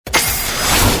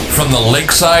from the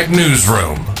Lakeside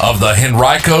Newsroom of the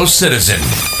Henrico Citizen,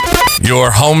 your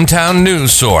hometown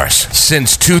news source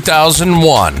since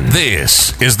 2001.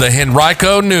 This is the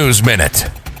Henrico News Minute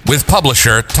with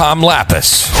publisher Tom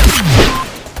Lapis.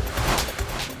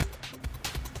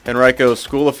 Henrico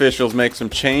school officials make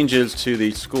some changes to the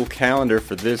school calendar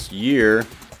for this year,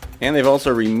 and they've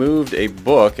also removed a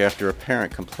book after a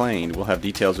parent complained. We'll have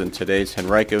details in today's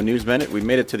Henrico News Minute. We've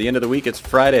made it to the end of the week. It's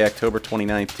Friday, October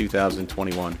 29th,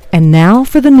 2021. And now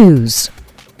for the news.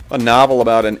 A novel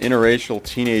about an interracial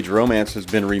teenage romance has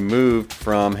been removed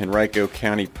from Henrico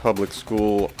County Public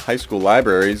School high school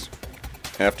libraries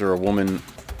after a woman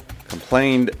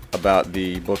complained about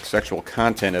the book's sexual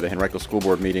content at a Henrico School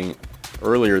Board meeting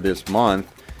earlier this month.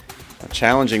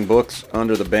 Challenging books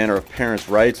under the banner of parents'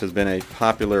 rights has been a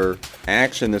popular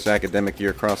action this academic year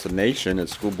across the nation at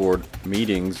school board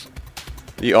meetings.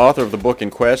 The author of the book in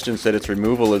question said its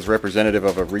removal is representative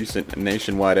of a recent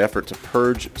nationwide effort to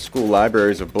purge school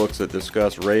libraries of books that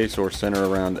discuss race or center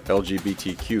around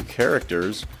LGBTQ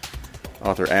characters.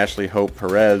 Author Ashley Hope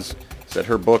Perez said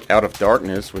her book Out of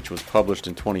Darkness, which was published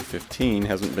in 2015,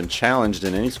 hasn't been challenged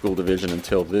in any school division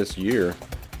until this year,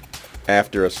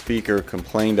 after a speaker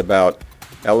complained about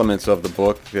elements of the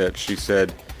book that she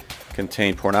said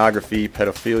contained pornography,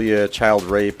 pedophilia, child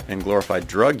rape, and glorified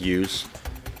drug use.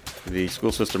 The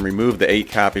school system removed the 8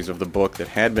 copies of the book that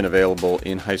had been available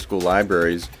in high school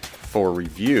libraries for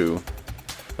review.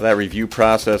 That review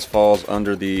process falls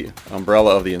under the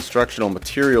umbrella of the Instructional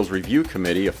Materials Review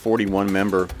Committee, a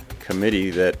 41-member committee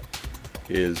that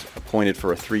is appointed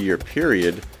for a 3-year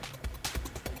period.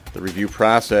 The review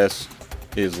process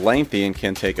is lengthy and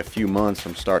can take a few months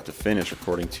from start to finish,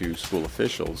 according to school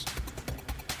officials.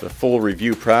 The full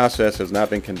review process has not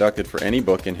been conducted for any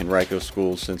book in Henrico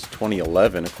schools since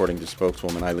 2011, according to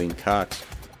spokeswoman Eileen Cox.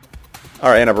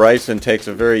 Our Anna Bryson takes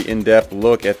a very in-depth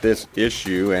look at this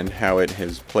issue and how it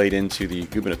has played into the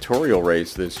gubernatorial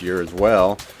race this year as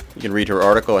well. You can read her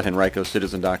article at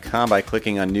henricocitizen.com by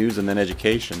clicking on News and then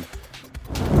Education.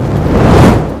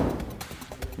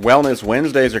 Wellness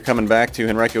Wednesdays are coming back to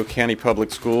Henrico County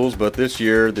Public Schools, but this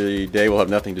year the day will have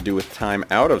nothing to do with time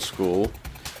out of school.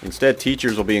 Instead,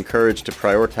 teachers will be encouraged to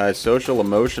prioritize social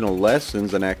emotional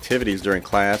lessons and activities during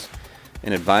class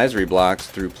and advisory blocks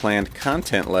through planned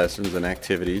content lessons and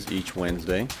activities each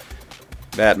Wednesday.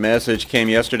 That message came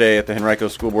yesterday at the Henrico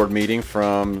School Board meeting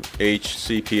from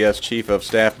HCPS Chief of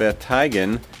Staff Beth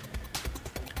Tigan.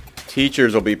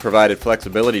 Teachers will be provided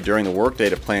flexibility during the workday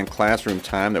to plan classroom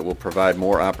time that will provide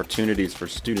more opportunities for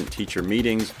student-teacher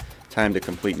meetings, time to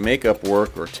complete makeup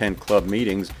work or attend club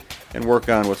meetings, and work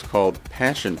on what's called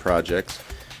passion projects.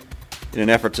 In an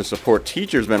effort to support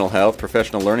teachers' mental health,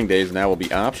 professional learning days now will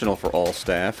be optional for all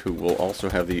staff, who will also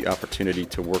have the opportunity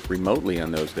to work remotely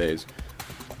on those days.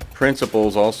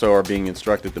 Principals also are being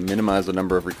instructed to minimize the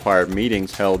number of required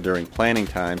meetings held during planning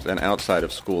times and outside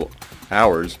of school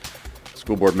hours.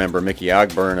 School board member Mickey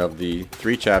Ogburn of the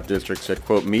Three Chop District said,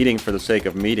 quote, "Meeting for the sake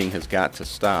of meeting has got to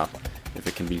stop. If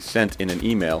it can be sent in an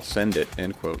email, send it,"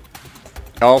 end quote.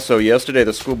 Also, yesterday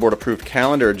the school board approved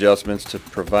calendar adjustments to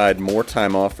provide more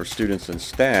time off for students and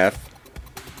staff.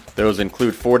 Those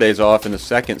include 4 days off in the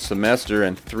second semester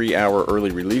and 3-hour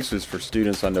early releases for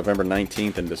students on November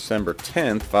 19th and December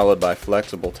 10th, followed by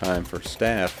flexible time for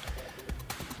staff.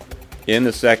 In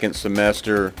the second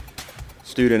semester,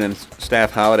 student and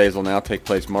staff holidays will now take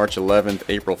place March 11th,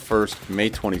 April 1st, May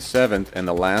 27th, and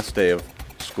the last day of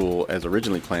school, as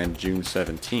originally planned, June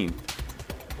 17th.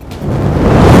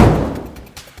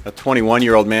 A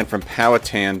 21-year-old man from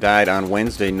Powhatan died on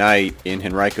Wednesday night in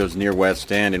Henrico's near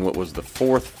West End in what was the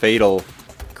 4th fatal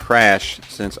crash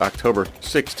since October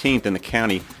 16th in the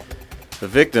county. The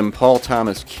victim, Paul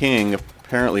Thomas King,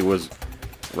 apparently was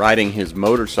riding his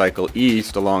motorcycle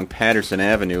east along Patterson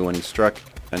Avenue when he struck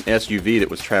an SUV that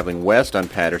was traveling west on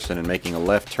Patterson and making a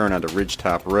left turn onto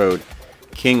Ridgetop Road.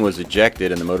 King was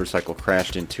ejected and the motorcycle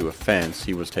crashed into a fence.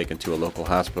 He was taken to a local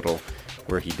hospital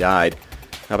where he died.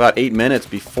 Now, about 8 minutes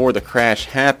before the crash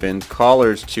happened,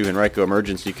 callers to Henrico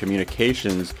Emergency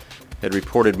Communications had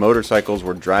reported motorcycles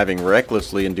were driving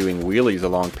recklessly and doing wheelies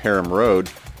along Parham Road.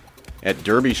 At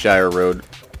Derbyshire Road,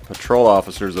 patrol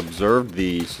officers observed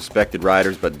the suspected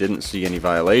riders but didn't see any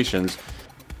violations.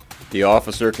 The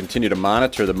officer continued to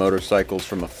monitor the motorcycles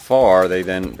from afar. They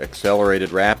then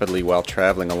accelerated rapidly while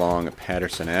traveling along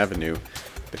Patterson Avenue.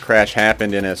 The crash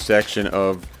happened in a section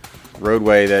of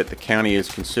roadway that the county is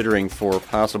considering for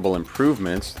possible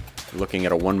improvements, looking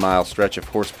at a 1-mile stretch of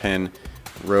Horsepen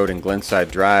Road and Glenside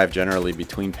Drive, generally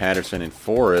between Patterson and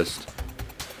Forest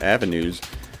Avenues,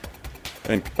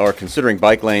 and are considering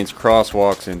bike lanes,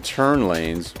 crosswalks, and turn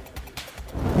lanes.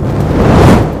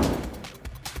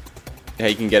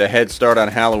 You can get a head start on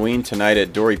Halloween tonight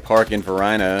at Dory Park in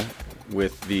Verina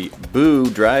with the Boo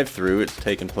drive-thru. It's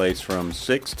taking place from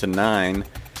 6 to 9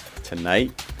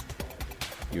 tonight.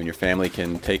 You and your family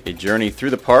can take a journey through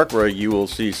the park where you will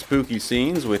see spooky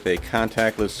scenes with a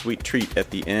contactless sweet treat at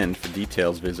the end. For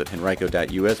details, visit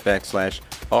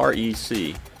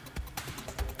henrico.us/REC.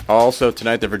 Also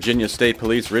tonight, the Virginia State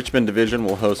Police Richmond Division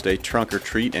will host a trunk or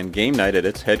treat and game night at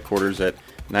its headquarters at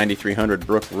 9300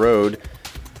 Brook Road,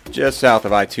 just south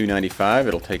of I-295.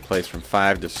 It'll take place from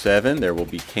 5 to 7. There will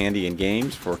be candy and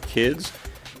games for kids.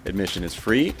 Admission is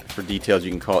free. For details,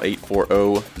 you can call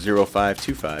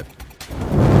 840-0525.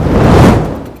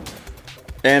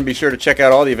 And be sure to check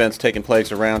out all the events taking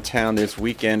place around town this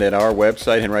weekend at our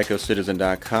website,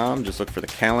 henricocitizen.com. Just look for the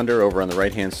calendar over on the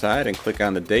right-hand side and click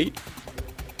on the date,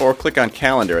 or click on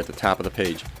calendar at the top of the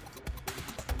page.